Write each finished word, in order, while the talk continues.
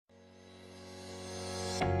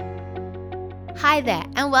Hi there,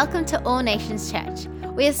 and welcome to All Nations Church.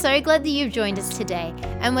 We are so glad that you've joined us today,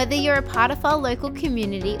 and whether you're a part of our local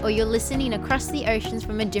community or you're listening across the oceans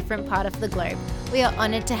from a different part of the globe, we are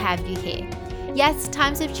honoured to have you here. Yes,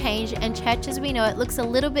 times have changed, and church as we know it looks a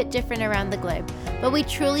little bit different around the globe, but we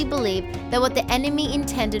truly believe that what the enemy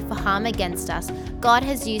intended for harm against us, God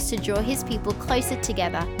has used to draw his people closer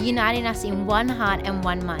together, uniting us in one heart and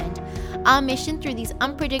one mind. Our mission through these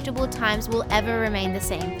unpredictable times will ever remain the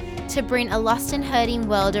same, to bring a lost and hurting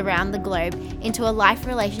world around the globe into a life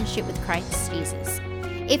relationship with Christ Jesus.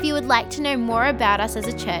 If you would like to know more about us as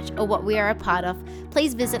a church or what we are a part of,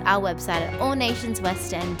 please visit our website at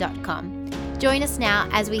allnationswestend.com. Join us now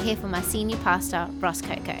as we hear from our senior pastor, Ross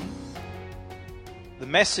Coco. The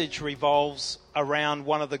message revolves around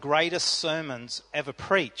one of the greatest sermons ever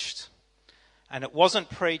preached. And it wasn't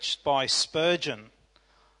preached by Spurgeon,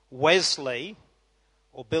 Wesley,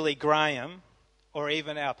 or Billy Graham, or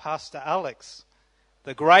even our Pastor Alex.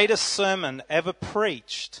 The greatest sermon ever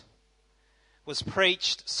preached was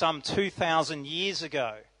preached some 2,000 years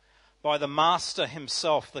ago by the Master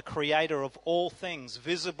himself, the creator of all things,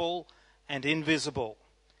 visible and invisible.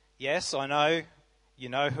 Yes, I know, you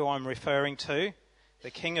know who I'm referring to,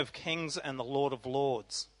 the King of Kings and the Lord of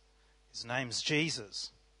Lords. His name's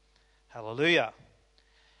Jesus. Hallelujah.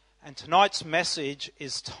 And tonight's message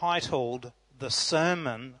is titled, The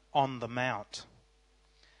Sermon on the Mount.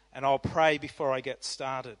 And I'll pray before I get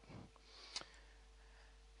started.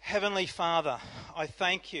 Heavenly Father, I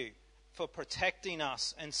thank you for protecting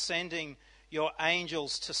us and sending your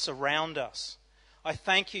angels to surround us. I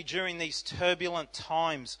thank you during these turbulent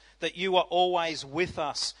times that you are always with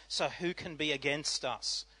us, so who can be against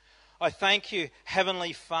us? I thank you,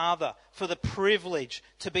 Heavenly Father, for the privilege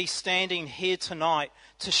to be standing here tonight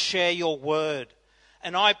to share your word.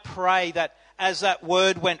 And I pray that as that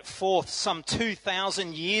word went forth some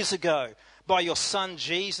 2,000 years ago by your Son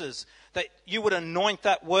Jesus, that you would anoint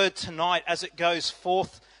that word tonight as it goes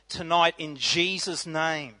forth tonight in Jesus'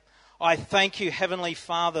 name. I thank you, Heavenly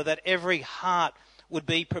Father, that every heart would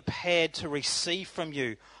be prepared to receive from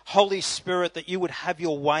you. Holy Spirit, that you would have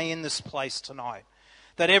your way in this place tonight.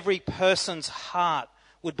 That every person's heart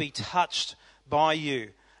would be touched by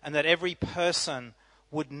you, and that every person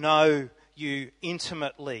would know you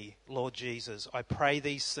intimately, Lord Jesus. I pray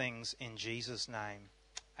these things in Jesus' name.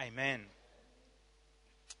 Amen.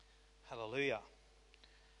 Hallelujah.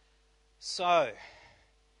 So,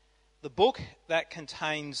 the book that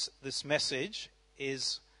contains this message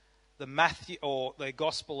is the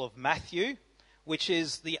Gospel of Matthew, which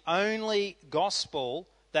is the only gospel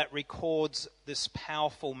that records this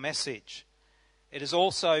powerful message. It has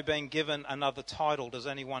also been given another title. Does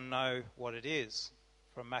anyone know what it is?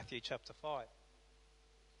 From Matthew chapter 5.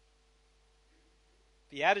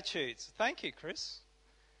 Beatitudes. Thank you, Chris.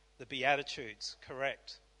 The Beatitudes,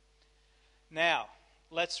 correct. Now,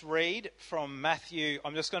 let's read from Matthew.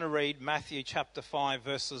 I'm just going to read Matthew chapter 5,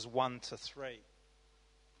 verses 1 to 3.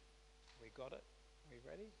 We got it? Are we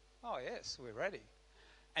ready? Oh, yes, we're ready.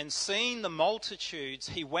 And seeing the multitudes,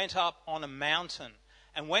 he went up on a mountain.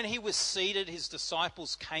 And when he was seated, his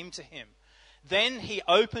disciples came to him. Then he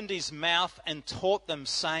opened his mouth and taught them,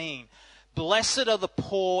 saying, Blessed are the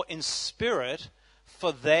poor in spirit,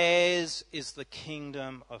 for theirs is the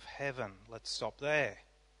kingdom of heaven. Let's stop there.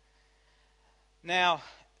 Now,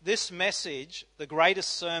 this message, the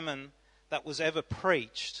greatest sermon that was ever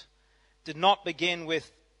preached, did not begin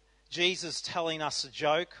with Jesus telling us a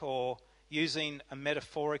joke or using a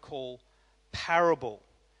metaphorical parable.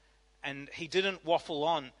 And he didn't waffle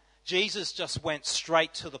on. Jesus just went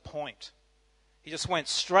straight to the point. He just went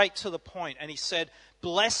straight to the point, and he said,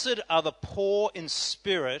 Blessed are the poor in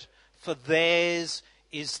spirit, for theirs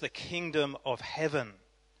is the kingdom of heaven.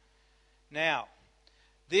 Now,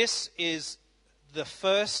 this is the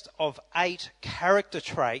first of 8 character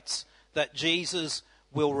traits that Jesus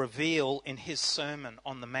will reveal in his Sermon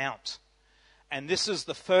on the Mount. And this is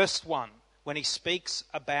the first one, when he speaks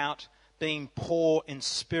about being poor in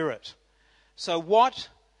spirit. So what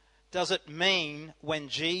does it mean when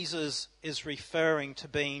Jesus is referring to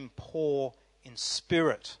being poor in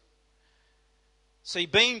spirit? See,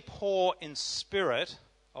 being poor in spirit,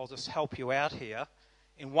 I'll just help you out here.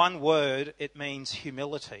 In one word, it means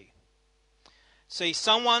humility. See,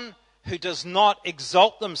 someone who does not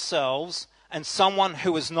exalt themselves and someone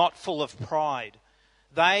who is not full of pride.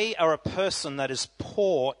 They are a person that is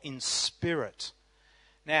poor in spirit.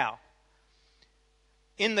 Now,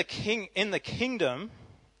 in the kingdom,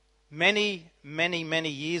 many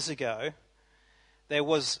years ago, there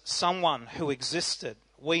was someone who existed.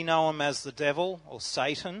 We know him as the devil or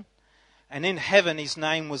Satan. And in heaven, his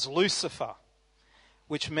name was Lucifer.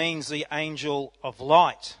 which means the angel of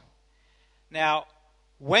light. Now,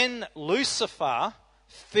 when Lucifer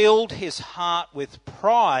filled his heart with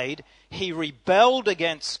pride, he rebelled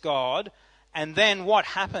against God, and then what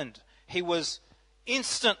happened? He was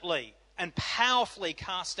instantly and powerfully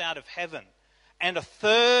cast out of heaven, and a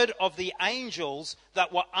third of the angels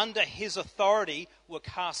that were under his authority were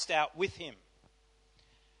cast out with him.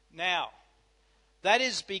 Now, that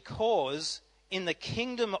is because in the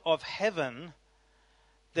kingdom of heaven,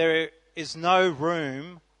 there is no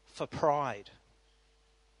room for pride.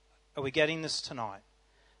 Are we getting this tonight?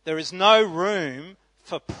 There is no room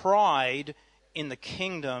for pride in the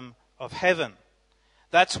kingdom of heaven.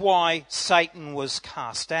 That's why Satan was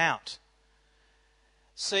cast out.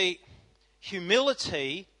 See,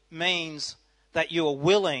 humility means that you are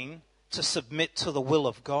willing to submit to the will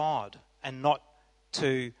of God and not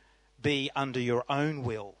to be under your own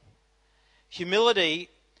will. Humility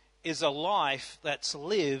is a life that's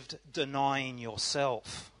lived denying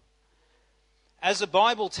yourself. As the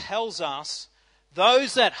Bible tells us,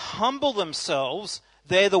 those that humble themselves,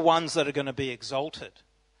 they're the ones that are going to be exalted.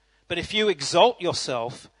 But if you exalt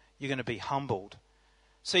yourself, you're going to be humbled.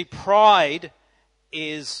 See, pride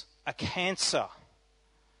is a cancer.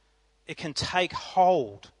 It can take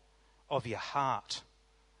hold of your heart.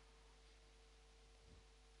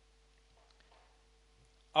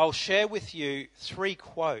 I'll share with you 3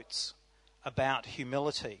 quotes about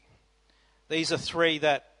humility. These are 3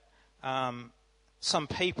 that some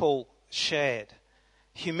people shared.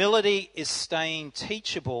 Humility is staying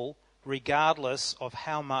teachable regardless of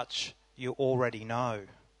how much you already know.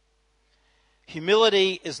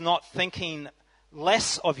 Humility is not thinking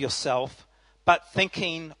less of yourself, but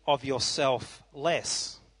thinking of yourself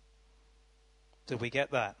less. Did we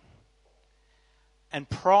get that? And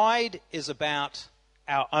pride is about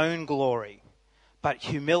our own glory, but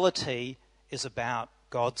humility is about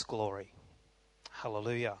God's glory.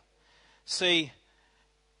 Hallelujah. See,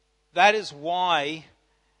 that is why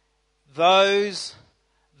those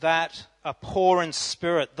that are poor in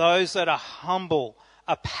spirit, those that are humble,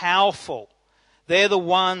 are powerful. They're the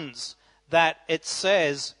ones that it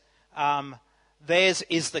says, theirs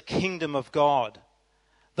is the kingdom of God.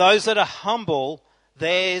 Those that are humble,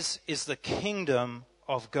 theirs is the kingdom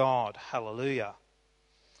of God. Hallelujah.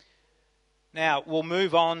 Now, we'll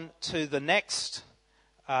move on to the next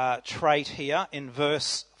trait here in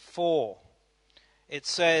verse 4. It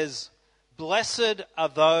says, "Blessed are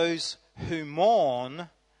those who mourn,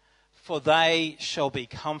 for they shall be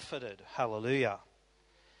comforted." Hallelujah.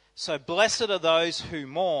 So, blessed are those who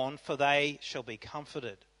mourn, for they shall be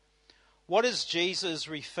comforted. What is Jesus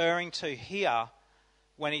referring to here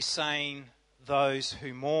when he's saying those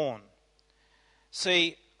who mourn?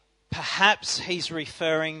 See, perhaps he's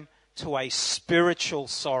referring to a spiritual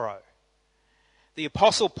sorrow. The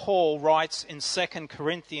Apostle Paul writes in 2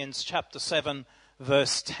 Corinthians chapter 7,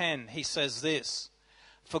 verse 10, he says this,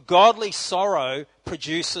 "For godly sorrow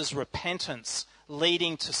produces repentance,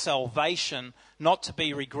 leading to salvation, not to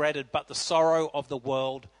be regretted, but the sorrow of the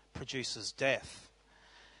world produces death."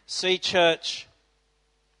 See, church,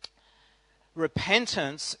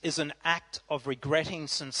 repentance is an act of regretting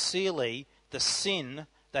sincerely the sin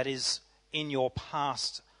that is in your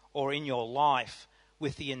past or in your life,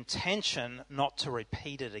 with the intention not to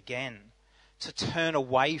repeat it again, to turn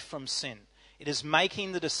away from sin. It is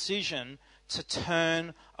making the decision to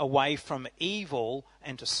turn away from evil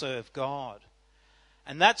and to serve God.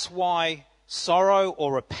 And that's why sorrow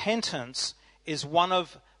or repentance is one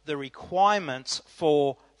of the requirements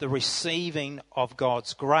for the receiving of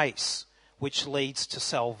God's grace, which leads to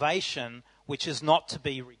salvation, which is not to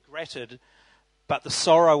be regretted, but the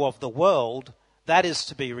sorrow of the world, that is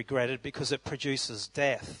to be regretted because it produces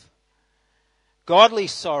death. Godly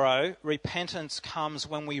sorrow, repentance, comes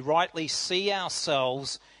when we rightly see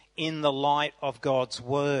ourselves in the light of God's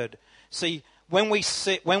word. See, when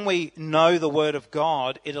we know the word of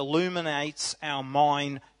God, it illuminates our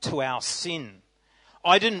mind to our sin.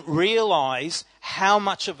 I didn't realize how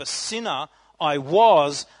much of a sinner I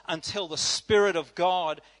was until the Spirit of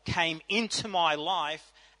God came into my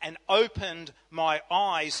life and opened my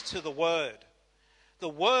eyes to the word. The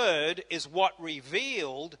word is what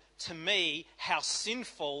revealed to me how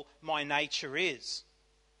sinful my nature is.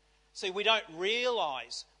 See, we don't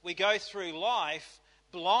realize, we go through life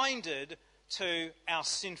blinded to our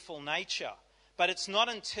sinful nature. But it's not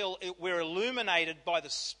until we're illuminated by the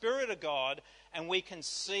Spirit of God and we can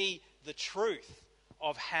see the truth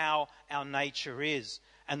of how our nature is.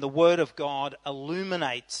 And the Word of God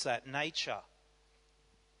illuminates that nature.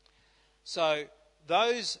 So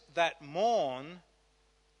those that mourn,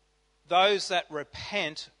 those that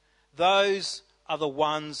repent, those are the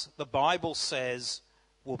ones the Bible says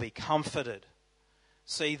will be comforted.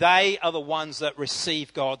 See, they are the ones that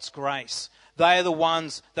receive God's grace. They are the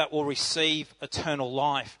ones that will receive eternal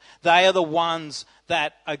life. They are the ones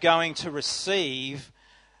that are going to receive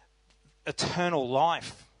eternal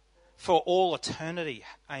life for all eternity.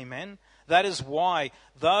 Amen. That is why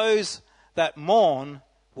those that mourn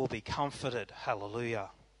will be comforted. Hallelujah.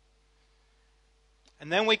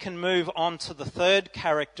 And then we can move on to the third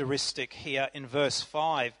characteristic here in verse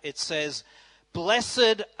 5. It says,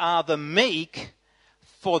 "Blessed are the meek,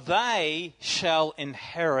 for they shall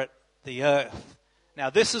inherit the earth." Now,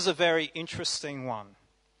 this is a very interesting one.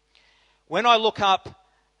 When I look up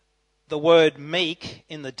the word meek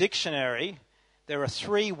in the dictionary, there are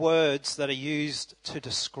 3 words that are used to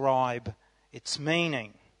describe its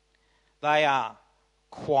meaning. They are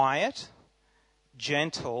quiet,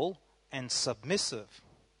 gentle, and submissive.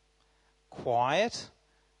 Quiet,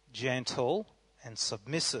 gentle, and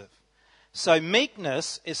submissive. So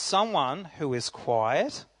meekness is someone who is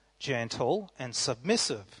quiet, gentle, and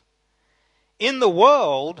submissive. In the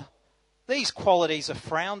world, these qualities are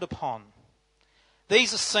frowned upon.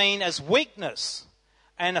 These are seen as weakness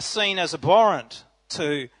and are seen as abhorrent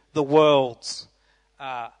to the world's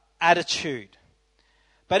attitude.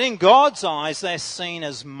 But in God's eyes, they're seen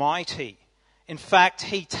as mighty. In fact,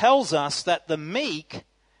 he tells us that the meek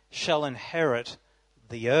shall inherit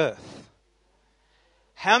the earth.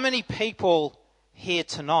 How many people here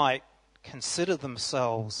tonight consider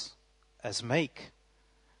themselves as meek,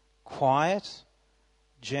 quiet,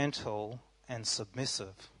 gentle, and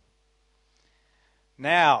submissive?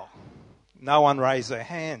 Now, no one raised their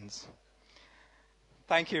hands.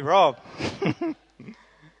 Thank you, Rob.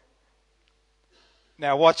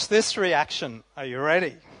 Now watch this reaction. Are you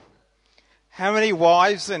ready? How many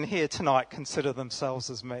wives in here tonight consider themselves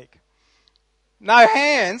as meek? No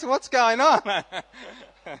hands? What's going on?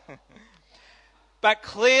 But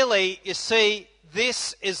clearly, you see,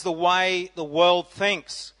 this is the way the world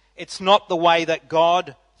thinks. It's not the way that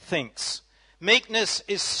God thinks. Meekness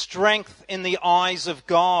is strength in the eyes of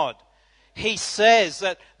God. He says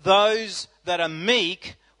that those that are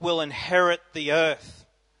meek will inherit the earth.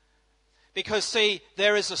 Because, see,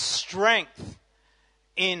 there is a strength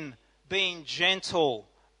in being gentle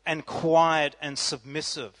and quiet and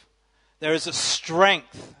submissive. There is a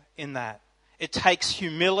strength in that. It takes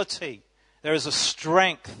humility. There is a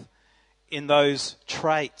strength in those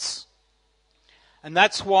traits. And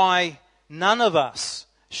that's why none of us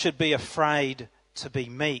should be afraid to be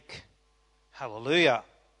meek. Hallelujah.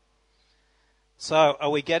 So, are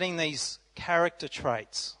we getting these character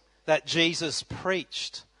traits that Jesus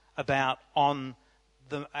preached about on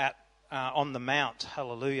the mount?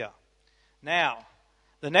 Hallelujah. Now,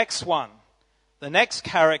 the next one, the next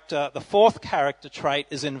character, the fourth character trait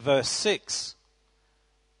is in verse 6.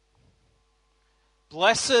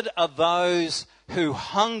 Blessed are those who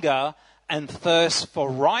hunger and thirst for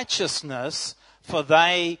righteousness, for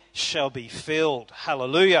they shall be filled.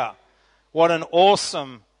 Hallelujah. What an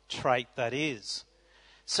awesome trait that is.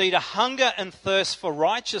 See, to hunger and thirst for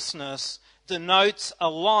righteousness denotes a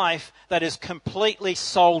life that is completely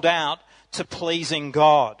sold out to pleasing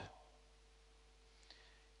God.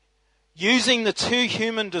 Using the 2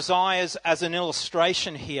 human desires as an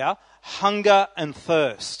illustration here, hunger and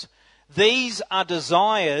thirst. These are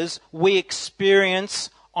desires we experience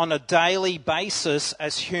on a daily basis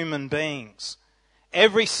as human beings.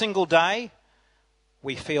 Every single day,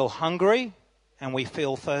 we feel hungry and we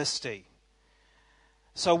feel thirsty.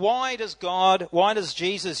 So why does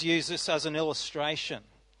Jesus use this as an illustration?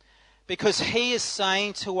 Because he is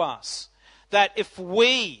saying to us that if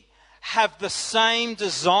we have the same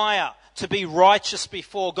desire to be righteous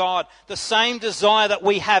before God, the same desire that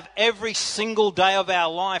we have every single day of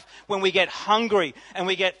our life when we get hungry and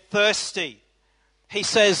we get thirsty, he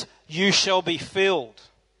says, you shall be filled.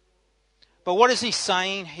 But what is he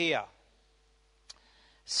saying here?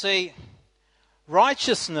 See,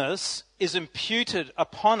 righteousness is imputed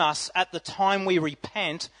upon us at the time we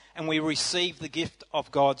repent and we receive the gift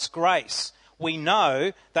of God's grace. We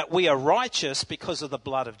know that we are righteous because of the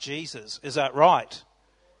blood of Jesus. Is that right?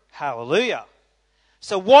 Hallelujah.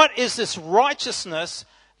 So what is this righteousness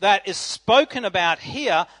that is spoken about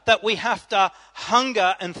here that we have to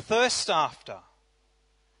hunger and thirst after?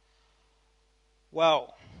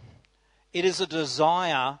 Well, it is a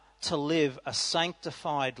desire to live a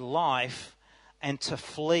sanctified life and to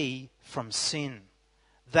flee from sin.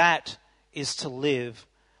 That is to live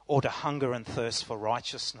or to hunger and thirst for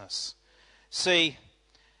righteousness. See,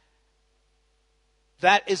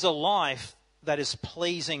 that is a life that is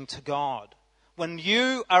pleasing to God. when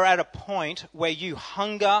you are at a point where you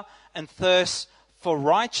hunger and thirst for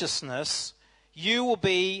righteousness, you will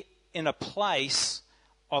be in a place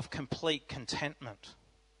of complete contentment.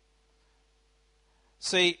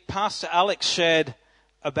 See, Pastor Alex shared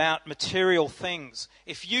about material things.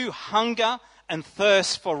 If you hunger and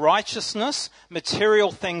thirst for righteousness,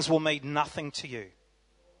 material things will mean nothing to you.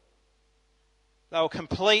 They will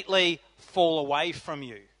completely fall away from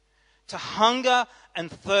you. To hunger and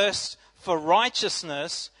thirst for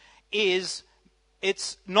righteousness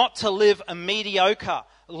it's not to live a mediocre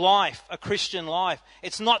life, a Christian life.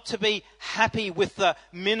 It's not to be happy with the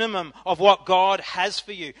minimum of what God has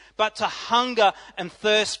for you, but to hunger and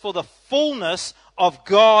thirst for the fullness of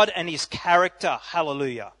God and His character.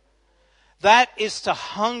 Hallelujah. That is to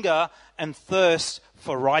hunger and thirst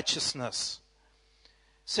for righteousness.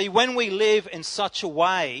 See, when we live in such a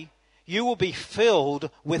way, you will be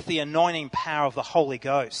filled with the anointing power of the Holy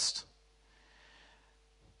Ghost.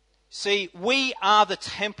 See, we are the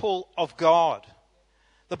temple of God.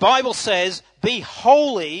 The Bible says, "Be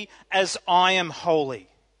holy as I am holy."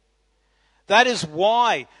 That is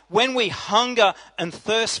why when we hunger and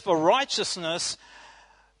thirst for righteousness,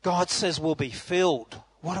 God says we'll be filled.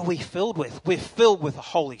 What are we filled with? We're filled with the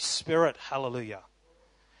Holy Spirit. Hallelujah.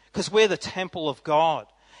 Because we're the temple of God.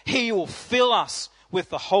 He will fill us with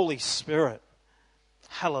the Holy Spirit.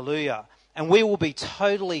 Hallelujah. And we will be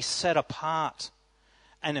totally set apart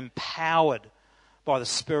and empowered by the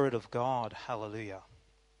Spirit of God. Hallelujah.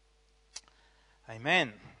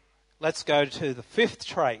 Amen. Let's go to the fifth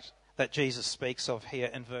trait that Jesus speaks of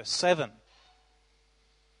here in verse 7.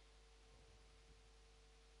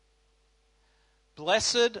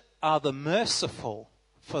 Blessed are the merciful,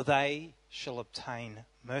 for they shall obtain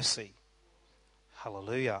mercy.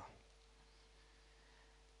 Hallelujah.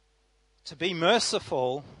 To be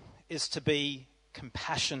merciful is to be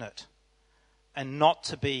compassionate and not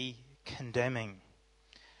to be condemning.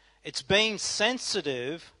 It's being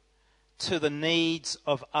sensitive to the needs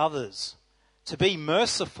of others. To be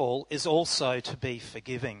merciful is also to be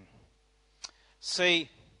forgiving. See,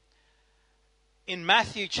 in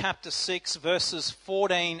Matthew chapter 6, verses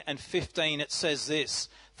 14 and 15, it says this: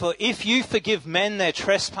 "For if you forgive men their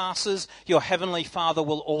trespasses, your heavenly Father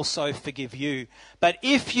will also forgive you. But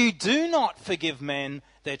if you do not forgive men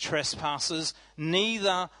their trespasses,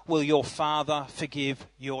 neither will your Father forgive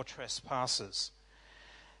your trespasses."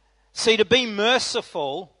 See, to be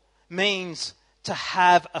merciful means to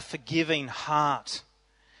have a forgiving heart.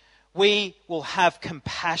 We will have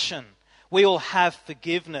compassion. We will have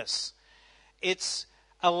forgiveness. It's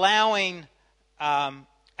allowing our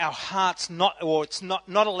hearts not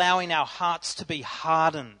allowing our hearts to be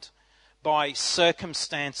hardened by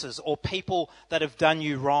circumstances or people that have done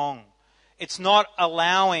you wrong. It's not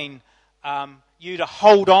allowing you to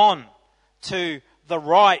hold on to the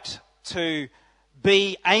right to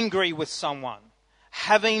be angry with someone.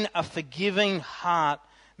 Having a forgiving heart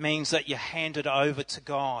means that you hand it over to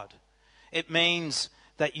God. It means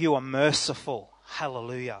that you are merciful.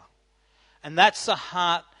 Hallelujah. And that's the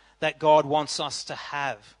heart that God wants us to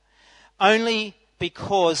have. Only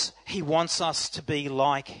because He wants us to be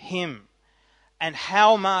like Him. And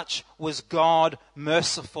how much was God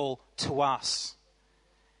merciful to us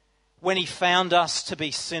when He found us to be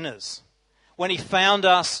sinners? When He found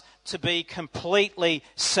us to be completely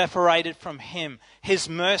separated from Him, His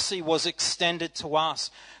mercy was extended to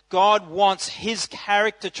us. God wants His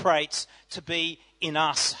character traits to be in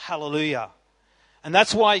us. Hallelujah. And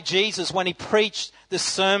that's why Jesus, when He preached the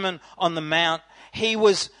Sermon on the Mount, He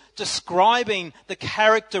was describing the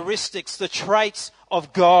characteristics, the traits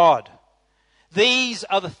of God. These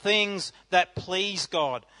are the things that please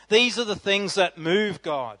God. These are the things that move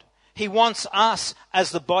God. He wants us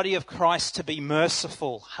as the body of Christ to be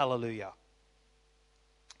merciful. Hallelujah.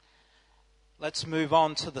 Let's move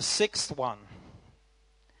on to the sixth one.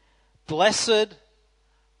 Blessed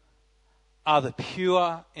are the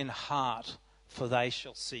pure in heart, for they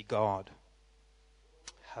shall see God.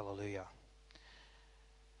 Hallelujah.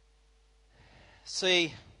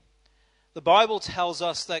 See, the Bible tells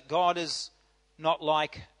us that God is not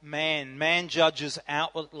like man. Man judges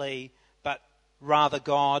outwardly, but rather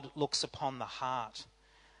God looks upon the heart.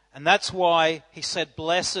 And that's why He said,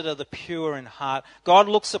 blessed are the pure in heart. God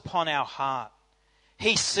looks upon our heart.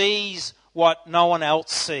 He sees what no one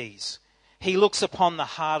else sees. He looks upon the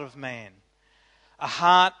heart of man. A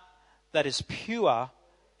heart that is pure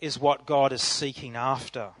is what God is seeking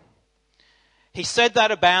after. He said that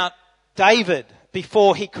about David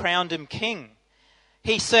before He crowned him king.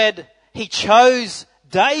 He said He chose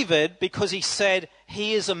David because He said,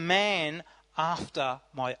 he is a man after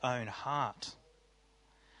my own heart.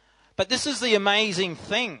 But this is the amazing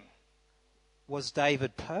thing. Was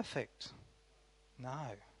David perfect? No.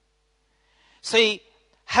 See,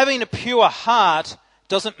 having a pure heart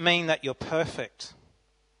doesn't mean that you're perfect.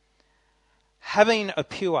 Having a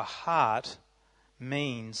pure heart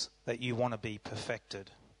means that you want to be perfected.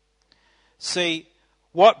 See,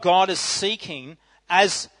 what God is seeking,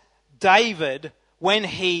 as David, when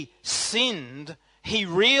he sinned, he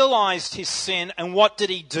realized his sin, and what did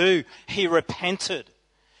he do? He repented.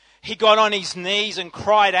 He got on his knees and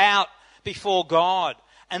cried out before God.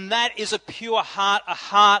 And that is a pure heart.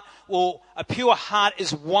 A pure heart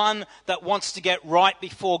is one that wants to get right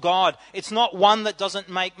before God. It's not one that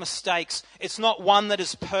doesn't make mistakes. It's not one that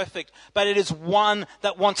is perfect, but it is one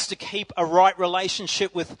that wants to keep a right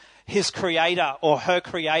relationship with his Creator or her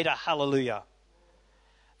Creator. Hallelujah.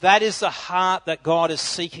 That is the heart that God is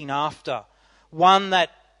seeking after. One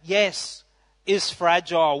that, yes, is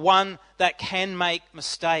fragile. One that can make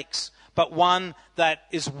mistakes, but one that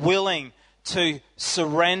is willing to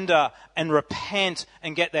surrender and repent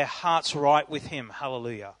and get their hearts right with Him.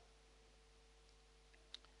 Hallelujah.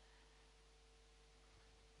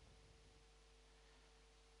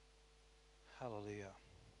 Hallelujah.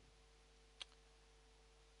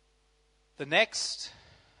 The next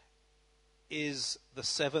is the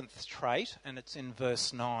seventh trait, and it's in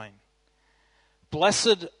verse 9.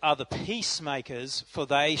 Blessed are the peacemakers, for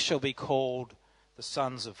they shall be called the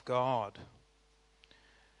sons of God.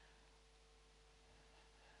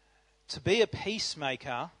 To be a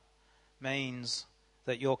peacemaker means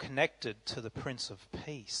that you're connected to the Prince of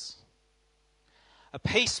Peace. A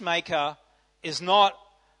peacemaker is not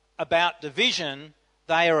about division,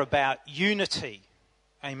 they are about unity.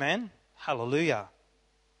 Amen? Hallelujah.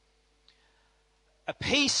 A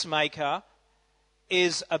peacemaker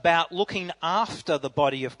is about looking after the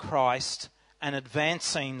body of Christ and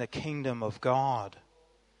advancing the kingdom of God.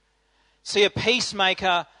 See, a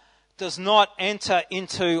peacemaker does not enter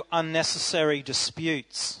into unnecessary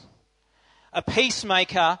disputes. A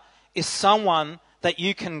peacemaker is someone that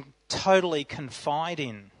you can totally confide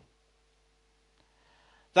in.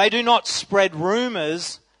 They do not spread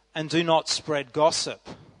rumours and do not spread gossip.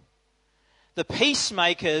 The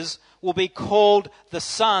peacemakers will be called the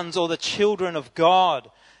sons or the children of God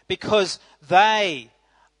because they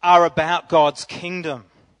are about God's kingdom.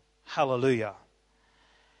 Hallelujah.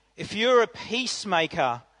 If you're a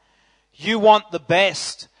peacemaker, you want the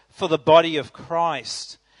best for the body of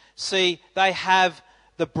Christ. See, they have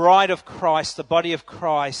the bride of Christ, the body of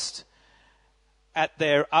Christ, at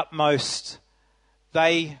their utmost.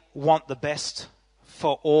 They want the best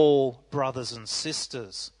for all brothers and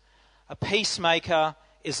sisters. A peacemaker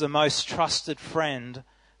is the most trusted friend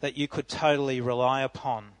that you could totally rely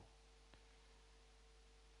upon.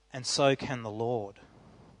 And so can the Lord.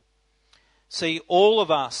 See, all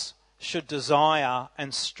of us should desire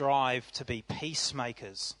and strive to be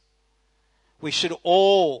peacemakers. We should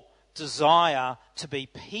all desire to be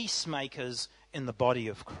peacemakers in the body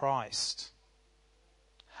of Christ.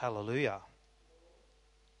 Hallelujah.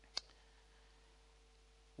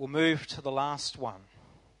 We'll move to the last one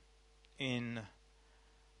in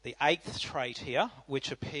the eighth trait here,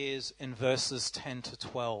 which appears in verses 10 to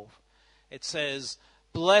 12. It says,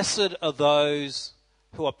 "Blessed are those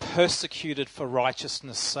who are persecuted for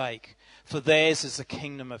righteousness' sake, for theirs is the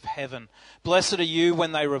kingdom of heaven. Blessed are you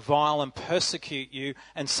when they revile and persecute you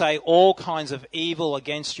and say all kinds of evil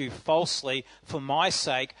against you falsely for my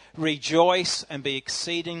sake. Rejoice and be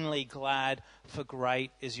exceedingly glad, for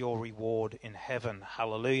great is your reward in heaven."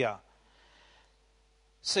 Hallelujah.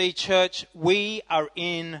 See, church, we are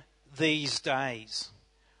in these days.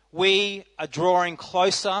 We are drawing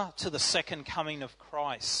closer to the second coming of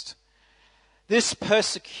Christ. This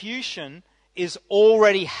persecution is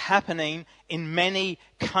already happening in many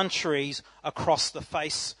countries across the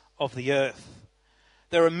face of the earth.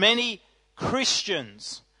 There are many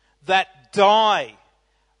Christians that die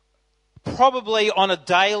probably on a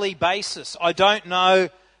daily basis. I don't know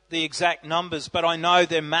the exact numbers, but I know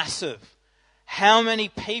they're massive. How many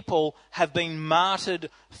people have been martyred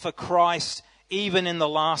for Christ even in the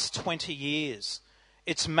last 20 years?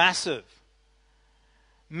 It's massive.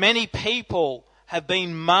 Many people have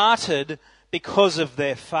been martyred because of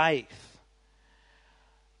their faith.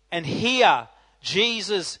 And here,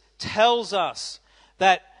 Jesus tells us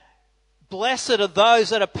that blessed are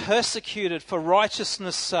those that are persecuted for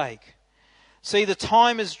righteousness' sake. See, the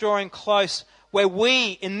time is drawing close where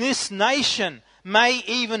we in this nation may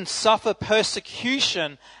even suffer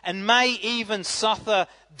persecution and may even suffer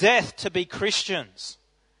death to be Christians.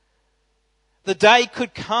 The day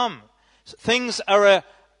could come. Things are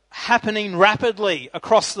happening rapidly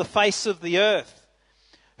across the face of the earth.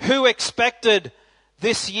 Who expected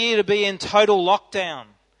this year to be in total lockdown?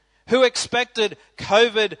 Who expected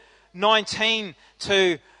COVID-19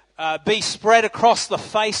 to be spread across the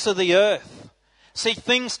face of the earth? See,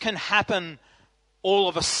 things can happen all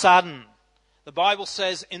of a sudden. The Bible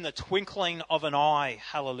says in the twinkling of an eye.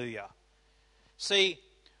 Hallelujah. See,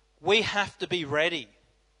 we have to be ready.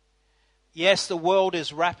 Yes, the world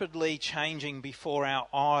is rapidly changing before our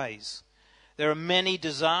eyes. There are many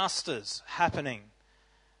disasters happening.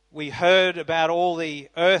 We heard about all the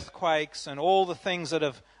earthquakes and all the things that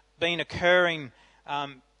have been occurring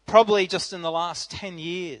probably just in the last 10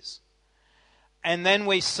 years. And then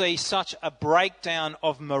we see such a breakdown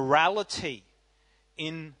of morality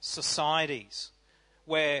in societies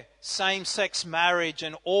where same-sex marriage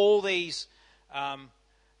and all these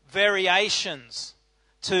variations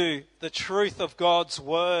to the truth of God's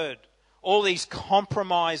word, all these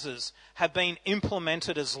compromises have been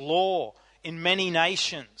implemented as law in many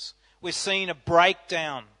nations. We're seeing a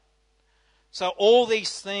breakdown. So all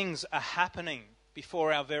these things are happening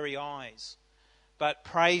before our very eyes. But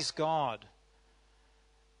praise God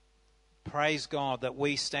that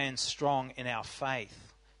we stand strong in our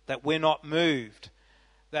faith, that we're not moved,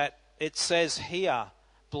 that it says here,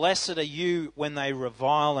 blessed are you when they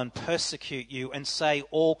revile and persecute you and say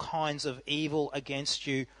all kinds of evil against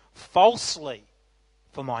you falsely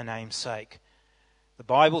for my name's sake. The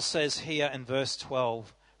Bible says here in verse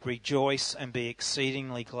 12, rejoice and be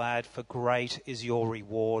exceedingly glad, for great is your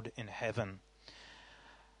reward in heaven.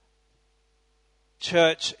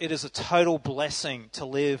 Church, it is a total blessing to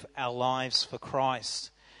live our lives for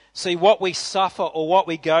Christ. See, what we suffer or what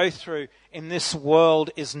we go through in this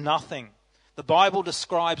world is nothing. The Bible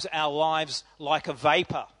describes our lives like a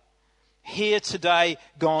vapor. Here today,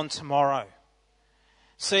 gone tomorrow.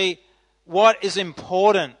 See, what is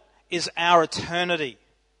important is our eternity.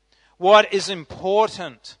 What is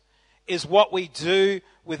important is what we do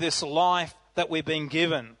with this life that we've been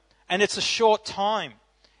given. And it's a short time.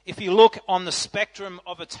 If you look on the spectrum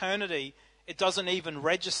of eternity, it doesn't even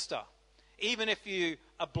register. Even if you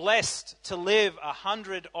are blessed to live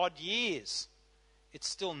 100 odd years, it's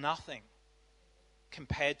still nothing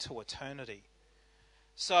compared to eternity.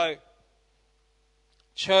 So,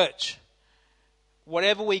 church,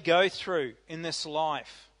 whatever we go through in this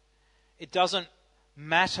life, it doesn't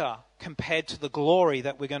matter compared to the glory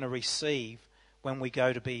that we're going to receive when we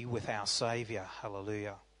go to be with our Saviour.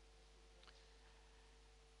 Hallelujah.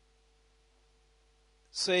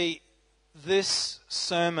 See, this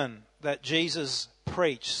sermon that Jesus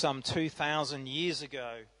preached some 2,000 years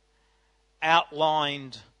ago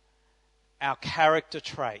outlined our character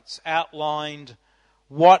traits, outlined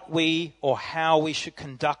what we or how we should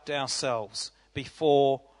conduct ourselves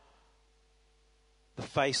before the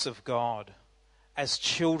face of God as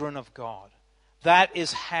children of God. That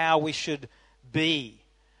is how we should be.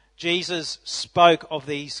 Jesus spoke of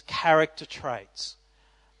these character traits.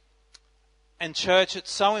 And church,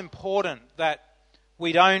 it's so important that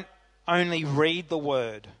we don't only read the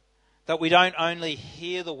word, that we don't only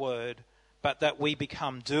hear the word, but that we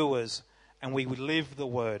become doers and we live the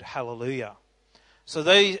word. Hallelujah. So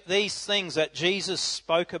these things that Jesus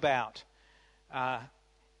spoke about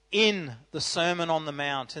in the Sermon on the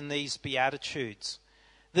Mount, in these Beatitudes,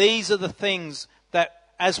 these are the things that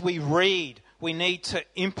as we read, we need to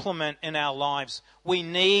implement in our lives. We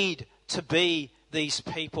need to be these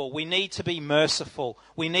people. We need to be merciful.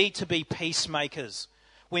 We need to be peacemakers.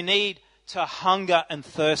 We need to hunger and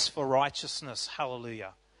thirst for righteousness.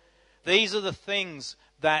 Hallelujah. These are the things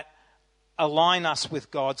that align us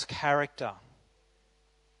with God's character.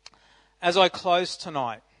 As I close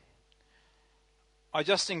tonight, I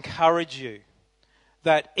just encourage you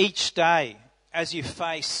that each day, as you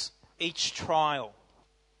face each trial,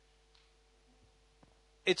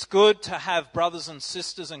 it's good to have brothers and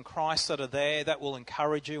sisters in Christ that are there that will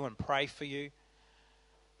encourage you and pray for you.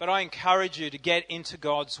 But I encourage you to get into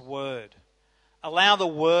God's Word. Allow the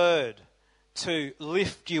Word to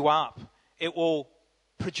lift you up. It will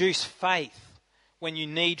produce faith when you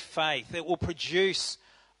need faith. It will produce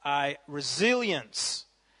resilience.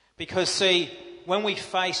 Because, see, when we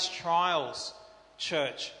face trials,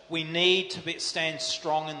 church, we need to stand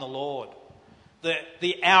strong in the Lord.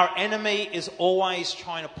 Our enemy is always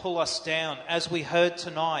trying to pull us down. As we heard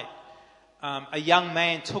tonight, a young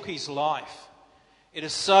man took his life. It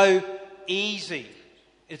is so easy.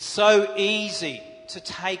 It's so easy to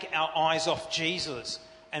take our eyes off Jesus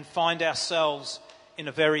and find ourselves in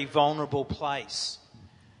a very vulnerable place.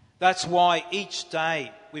 That's why each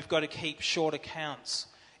day we've got to keep short accounts.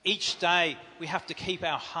 Each day we have to keep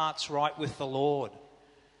our hearts right with the Lord.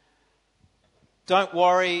 Don't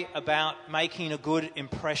worry about making a good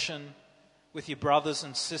impression with your brothers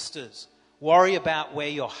and sisters. Worry about where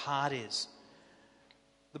your heart is.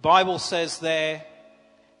 The Bible says there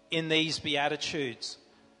in these Beatitudes,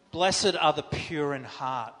 blessed are the pure in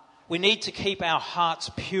heart. We need to keep our hearts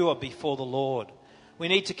pure before the Lord. We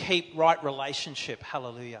need to keep right relationship.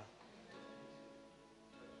 Hallelujah.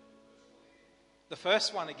 The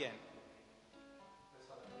first one again.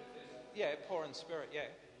 Yeah, poor in spirit, yeah.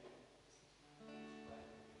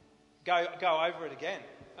 Go over it again.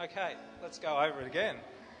 Okay, let's go over it again.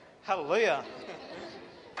 Hallelujah.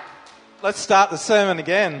 Let's start the sermon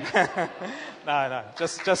again. No,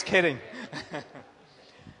 just kidding.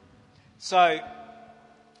 So,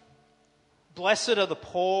 blessed are the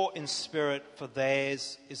poor in spirit, for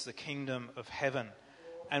theirs is the kingdom of heaven.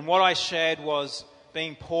 And what I shared was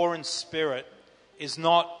being poor in spirit is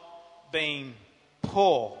not being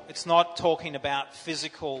poor. It's not talking about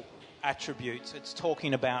physical attributes. It's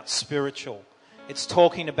talking about spiritual. It's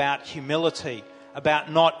talking about humility,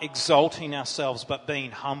 about not exalting ourselves but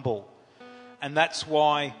being humble. And that's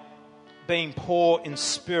why being poor in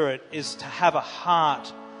spirit is to have a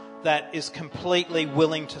heart that is completely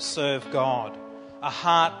willing to serve God, a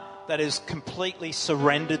heart that is completely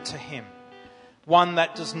surrendered to Him, one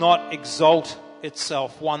that does not exalt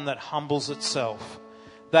itself, one that humbles itself.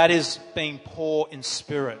 That is being poor in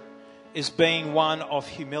spirit, is being one of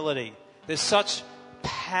humility. There's such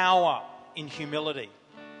power in humility.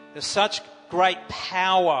 There's such great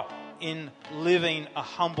power in living a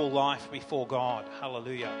humble life before God.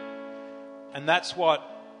 Hallelujah. And that's what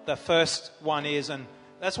the first one is. And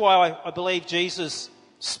that's why I believe Jesus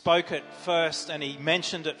spoke it first and He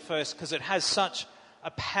mentioned it first, because it has such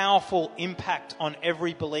a powerful impact on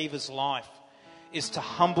every believer's life, is to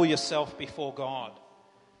humble yourself before God.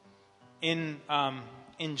 In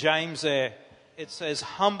James there, it says,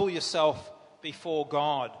 humble yourself before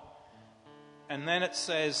God. And then it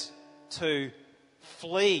says to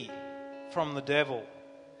flee from the devil.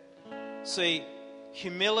 See,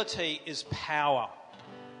 humility is power.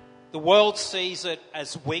 The world sees it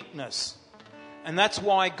as weakness. And that's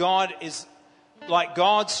why God is, like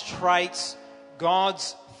God's traits,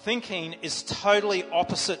 God's thinking is totally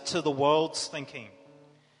opposite to the world's thinking.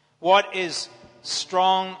 What is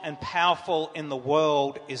strong and powerful in the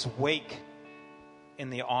world is weak in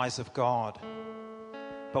the eyes of God.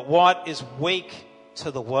 But what is weak to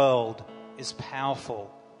the world is powerful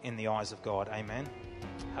in the eyes of God. Amen.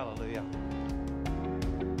 Hallelujah.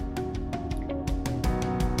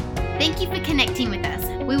 Thank you for connecting with us.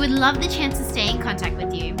 We would love the chance to stay in contact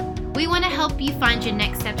with you. We want to help you find your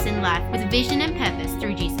next steps in life with vision and purpose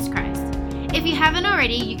through Jesus Christ. If you haven't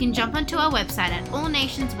already, you can jump onto our website at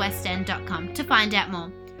allnationswestend.com to find out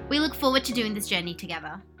more. We look forward to doing this journey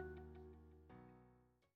together.